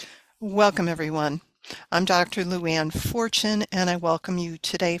Welcome, everyone. I'm Dr. Luann Fortune, and I welcome you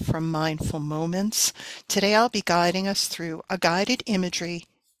today from Mindful Moments. Today, I'll be guiding us through a guided imagery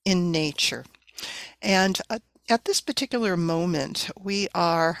in nature. And at this particular moment, we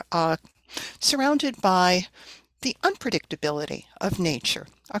are surrounded by the unpredictability of nature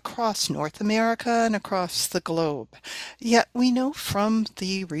across North America and across the globe. Yet we know from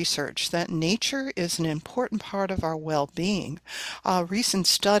the research that nature is an important part of our well-being. A recent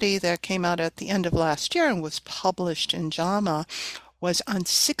study that came out at the end of last year and was published in JAMA was on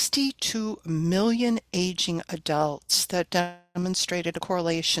 62 million aging adults that demonstrated a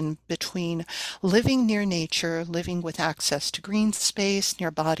correlation between living near nature, living with access to green space, near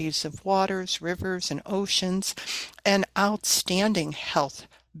bodies of waters, rivers, and oceans, and outstanding health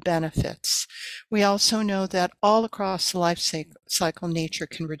benefits. We also know that all across the life cycle, nature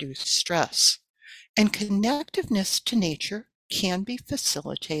can reduce stress, and connectiveness to nature can be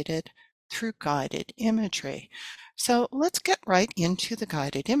facilitated through guided imagery. So let's get right into the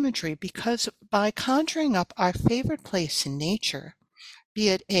guided imagery, because by conjuring up our favorite place in nature, be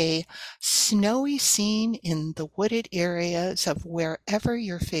it a snowy scene in the wooded areas of wherever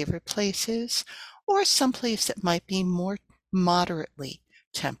your favorite place is, or someplace that might be more moderately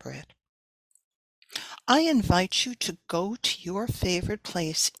temperate, I invite you to go to your favorite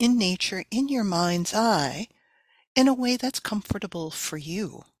place in nature in your mind's eye in a way that's comfortable for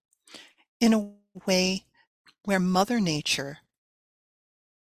you, in a way where Mother Nature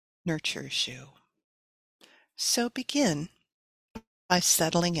nurtures you. So begin by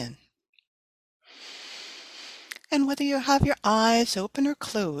settling in. And whether you have your eyes open or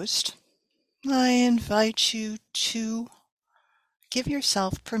closed, I invite you to give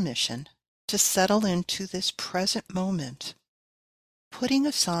yourself permission to settle into this present moment, putting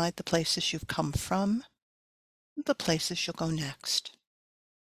aside the places you've come from, the places you'll go next.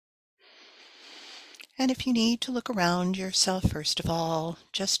 And if you need to look around yourself first of all,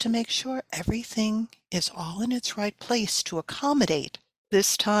 just to make sure everything is all in its right place to accommodate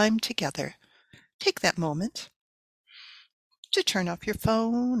this time together, take that moment to turn off your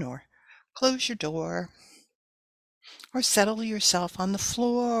phone or close your door or settle yourself on the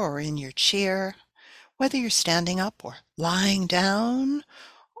floor or in your chair, whether you're standing up or lying down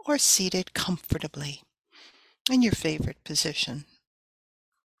or seated comfortably in your favorite position.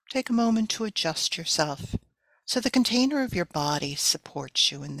 Take a moment to adjust yourself so the container of your body supports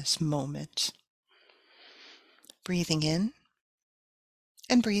you in this moment. Breathing in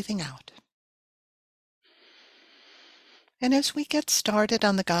and breathing out. And as we get started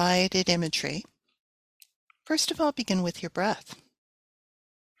on the guided imagery, first of all, begin with your breath.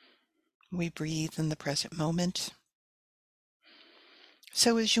 We breathe in the present moment.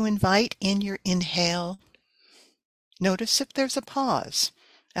 So as you invite in your inhale, notice if there's a pause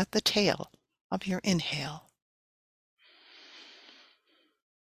at the tail of your inhale.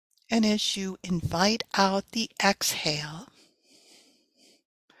 And as you invite out the exhale,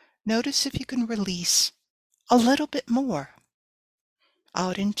 notice if you can release a little bit more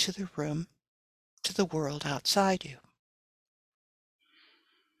out into the room, to the world outside you.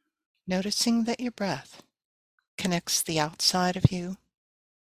 Noticing that your breath connects the outside of you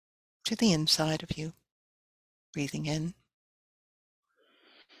to the inside of you, breathing in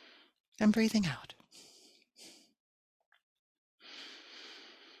and breathing out.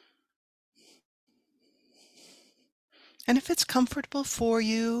 And if it's comfortable for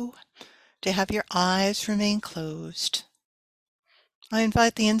you to have your eyes remain closed, I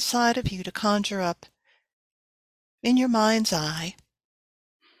invite the inside of you to conjure up in your mind's eye,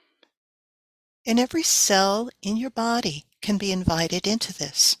 and every cell in your body can be invited into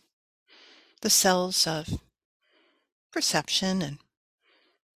this. The cells of perception and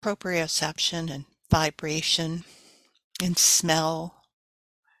proprioception and vibration and smell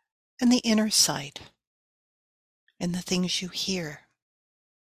and the inner sight and the things you hear.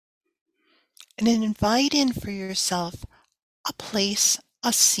 And then invite in for yourself a place,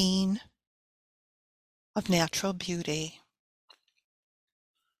 a scene of natural beauty.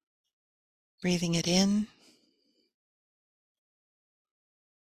 Breathing it in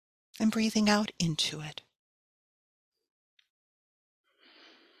and breathing out into it.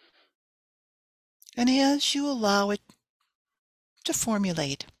 And as you allow it to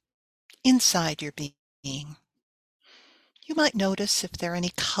formulate inside your being, you might notice if there are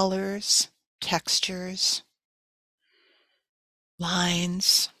any colors, textures,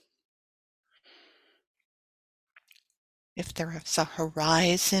 lines, if there is a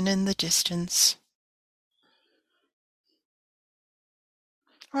horizon in the distance,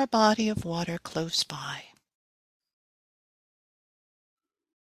 or a body of water close by.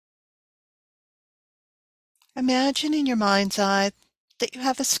 Imagine in your mind's eye that you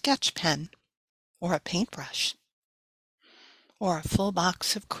have a sketch pen or a paintbrush or a full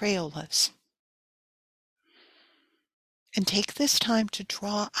box of Crayolas. And take this time to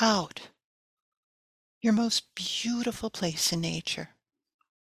draw out your most beautiful place in nature.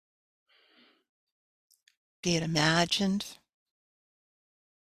 Be it imagined,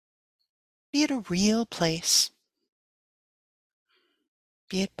 be it a real place,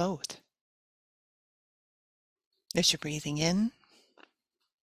 be it both. As you're breathing in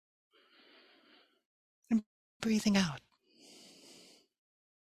and breathing out.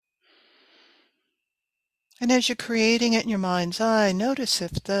 And as you're creating it in your mind's eye, notice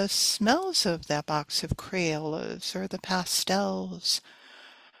if the smells of that box of Crayolas or the pastels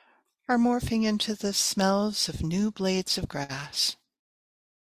are morphing into the smells of new blades of grass,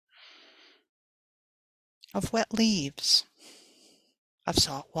 of wet leaves, of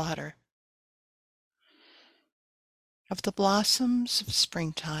salt water, of the blossoms of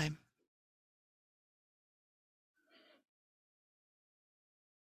springtime.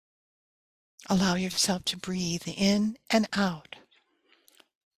 Allow yourself to breathe in and out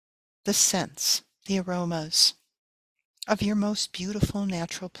the scents, the aromas of your most beautiful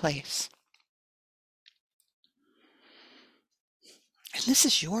natural place. And this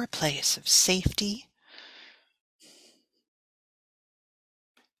is your place of safety,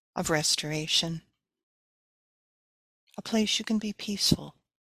 of restoration, a place you can be peaceful.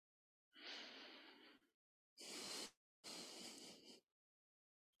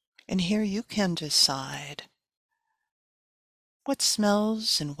 And here you can decide what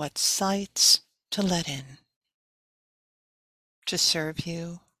smells and what sights to let in, to serve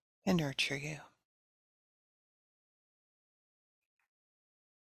you and nurture you.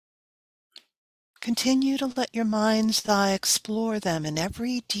 Continue to let your mind's eye explore them in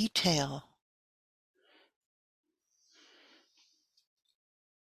every detail.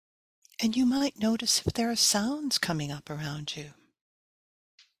 And you might notice if there are sounds coming up around you.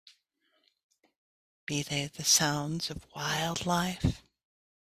 Be they the sounds of wildlife,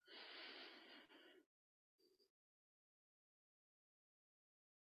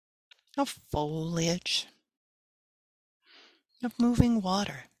 of foliage, of moving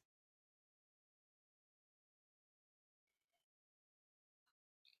water.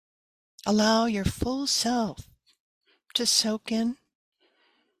 Allow your full self to soak in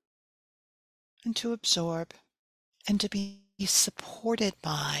and to absorb and to be supported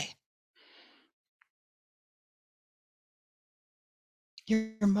by your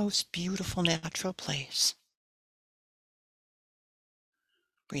most beautiful natural place.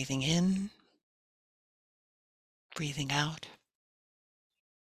 Breathing in, breathing out.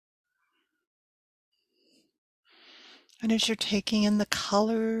 And as you're taking in the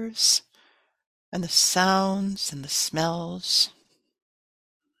colors and the sounds and the smells,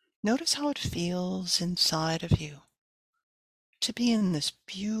 notice how it feels inside of you to be in this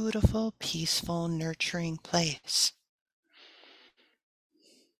beautiful, peaceful, nurturing place.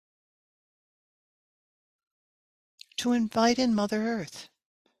 To invite in Mother Earth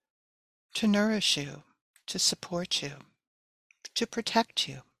to nourish you, to support you, to protect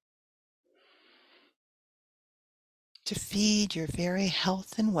you, to feed your very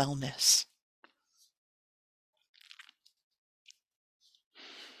health and wellness.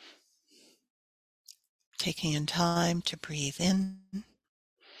 Taking in time to breathe in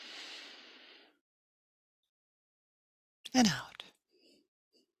and out.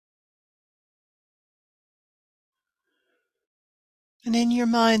 And in your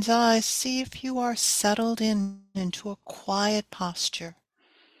mind's eye, see if you are settled in into a quiet posture.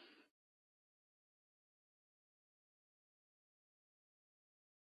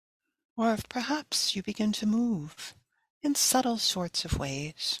 Or if perhaps you begin to move in subtle sorts of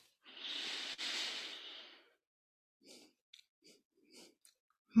ways.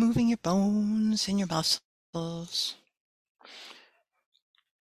 Moving your bones and your muscles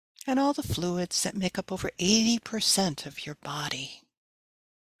and all the fluids that make up over 80% of your body.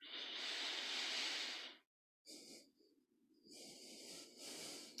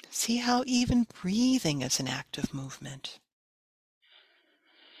 See how even breathing is an act of movement.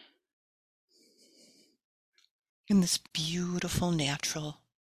 In this beautiful, natural,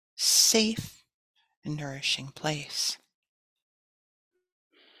 safe, and nourishing place.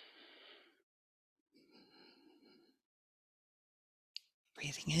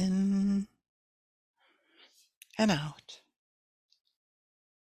 Breathing in and out.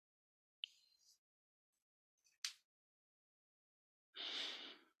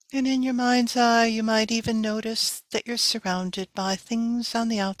 And in your mind's eye, you might even notice that you're surrounded by things on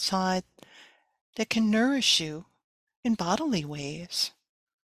the outside that can nourish you in bodily ways.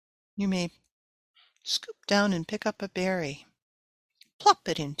 You may scoop down and pick up a berry, plop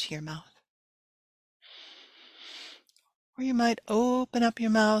it into your mouth. Or you might open up your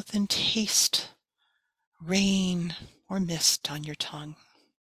mouth and taste rain or mist on your tongue.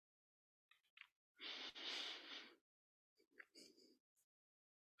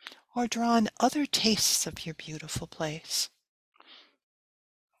 Or draw in other tastes of your beautiful place.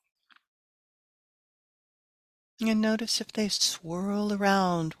 And notice if they swirl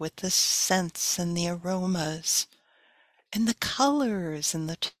around with the scents and the aromas and the colors and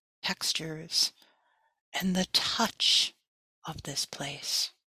the textures and the touch of this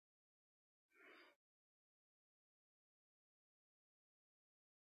place.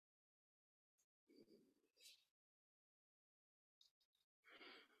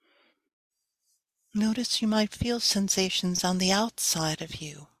 Notice you might feel sensations on the outside of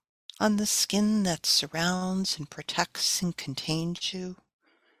you, on the skin that surrounds and protects and contains you.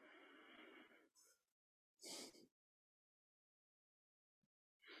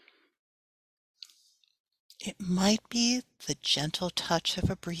 It might be the gentle touch of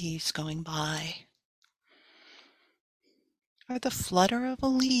a breeze going by, or the flutter of a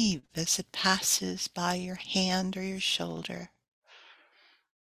leaf as it passes by your hand or your shoulder.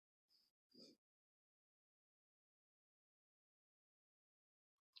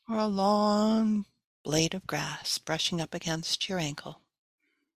 Or a long blade of grass brushing up against your ankle,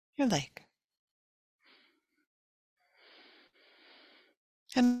 your leg.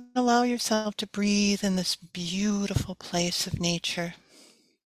 And allow yourself to breathe in this beautiful place of nature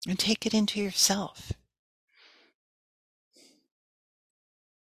and take it into yourself.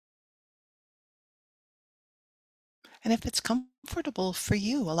 And if it's comfortable for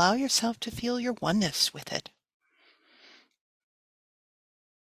you, allow yourself to feel your oneness with it.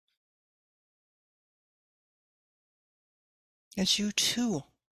 As you too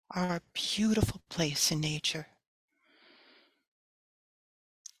are a beautiful place in nature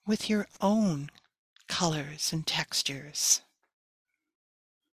with your own colors and textures,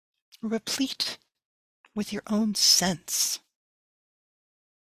 replete with your own scents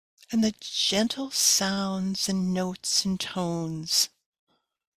and the gentle sounds and notes and tones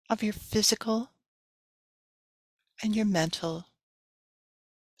of your physical and your mental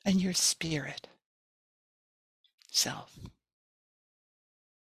and your spirit self.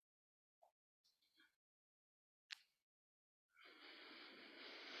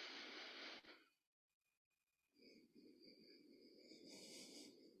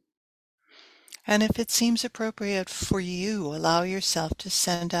 And if it seems appropriate for you, allow yourself to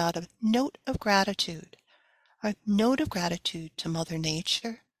send out a note of gratitude to Mother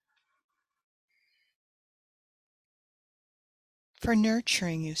Nature for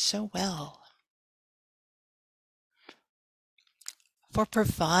nurturing you so well, for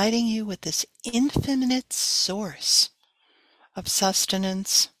providing you with this infinite source of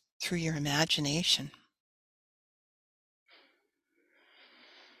sustenance through your imagination.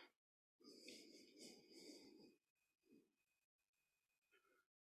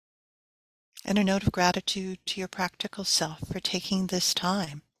 And a note of gratitude to your practical self for taking this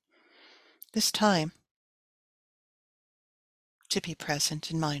time to be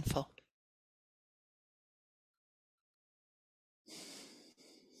present and mindful.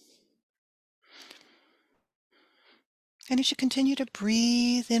 And as you continue to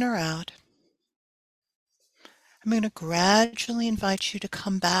breathe in or out, I'm going to gradually invite you to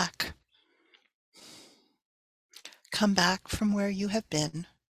come back. Come back from where you have been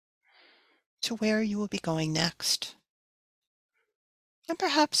to where you will be going next. And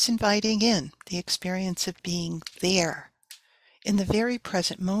perhaps inviting in the experience of being there in the very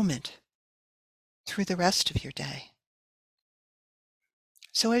present moment through the rest of your day.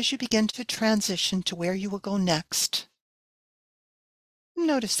 So as you begin to transition to where you will go next,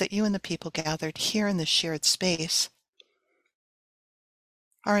 notice that you and the people gathered here in this shared space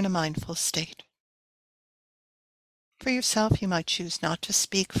are in a mindful state. For yourself, you might choose not to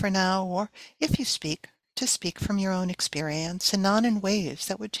speak for now, or if you speak, to speak from your own experience and not in ways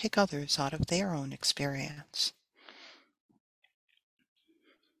that would take others out of their own experience.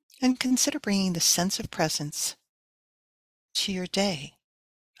 And consider bringing the sense of presence to your day.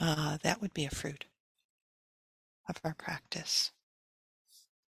 That would be a fruit of our practice.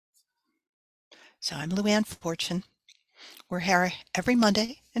 So I'm Luann Fortune. We're here every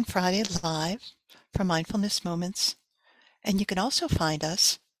Monday and Friday live for Mindfulness Moments. And you can also find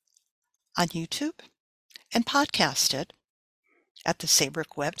us on YouTube and podcast it at the Saybrook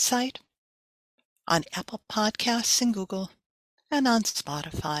website, on Apple Podcasts and Google, and on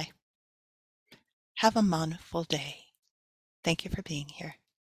Spotify. Have a mindful day. Thank you for being here.